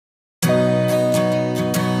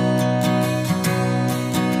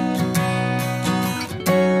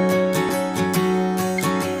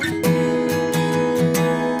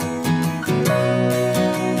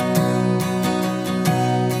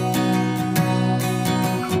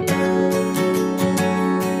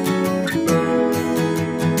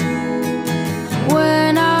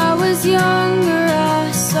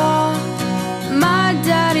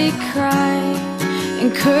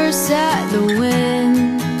curse at the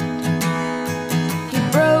wind. He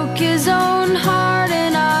broke his own heart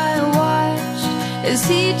and I watched as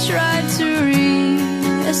he tried to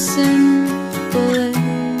reassemble it.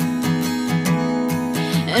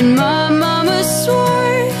 And my mama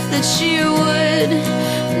swore that she would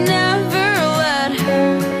never let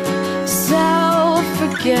herself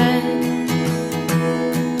forget.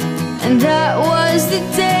 And that was the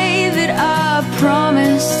day that I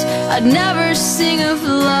promised I'd never sing of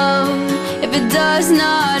love if it does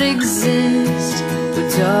not exist. But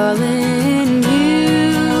darling,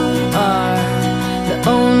 you are the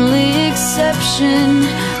only exception.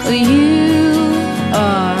 You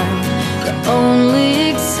are the only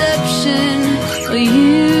exception.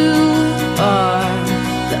 You are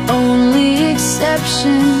the only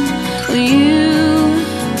exception. You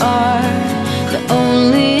are the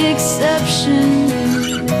only exception.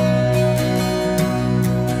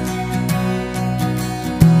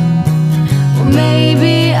 Well,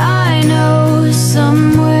 maybe I know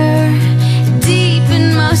somewhere deep in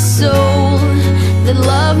my soul that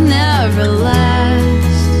love never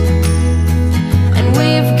lasts, and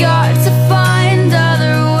we've got to find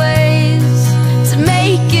other ways to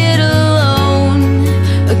make it alone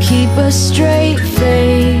or keep a straight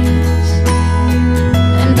face.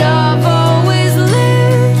 And I've always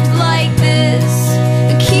lived like this,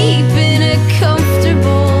 keeping a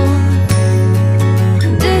comfortable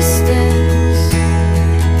distance.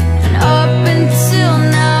 And up until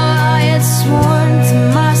now I had sworn to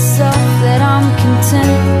myself that I'm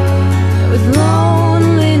content with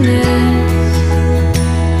loneliness,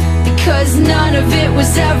 because none of it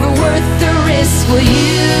was ever worth the risk. Well,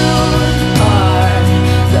 you are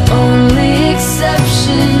the only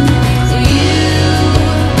exception. You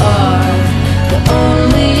are the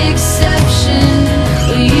only exception.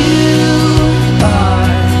 You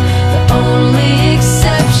are the only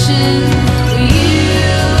exception.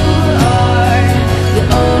 You are the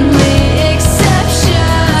only exception.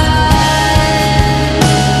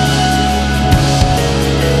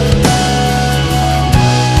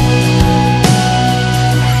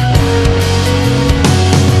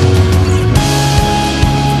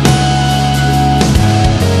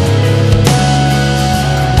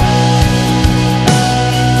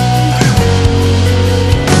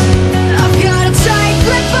 I've got a tight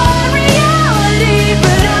grip on reality,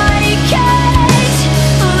 but I can't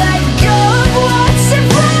let go of what's in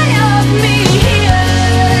front of me here.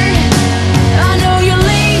 I know you're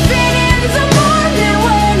leaving in the morning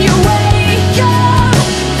when you wake up.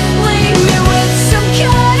 Leave me with some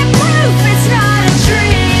kind of proof it's not a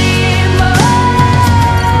dream.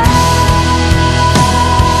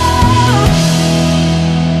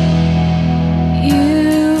 You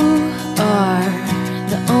are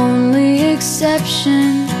the only exception.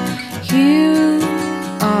 You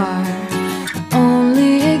are the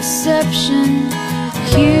only exception.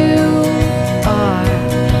 You are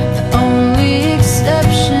the only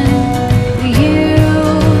exception. You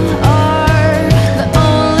are the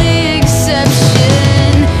only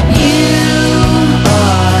exception. You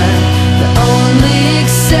are the only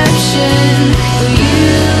exception. You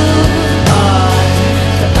are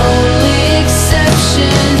the only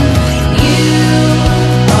exception. You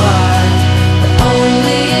are the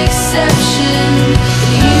only exception.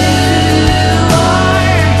 You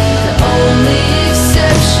are the only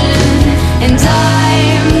exception. And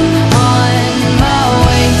I'm on my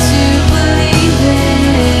way to believing.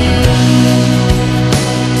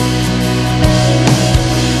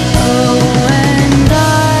 Oh, and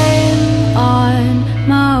I'm on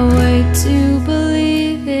my way to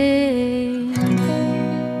believing.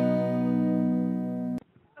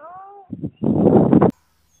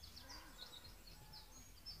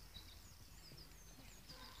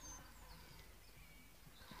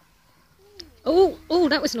 Oh,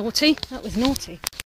 that was naughty. That was naughty.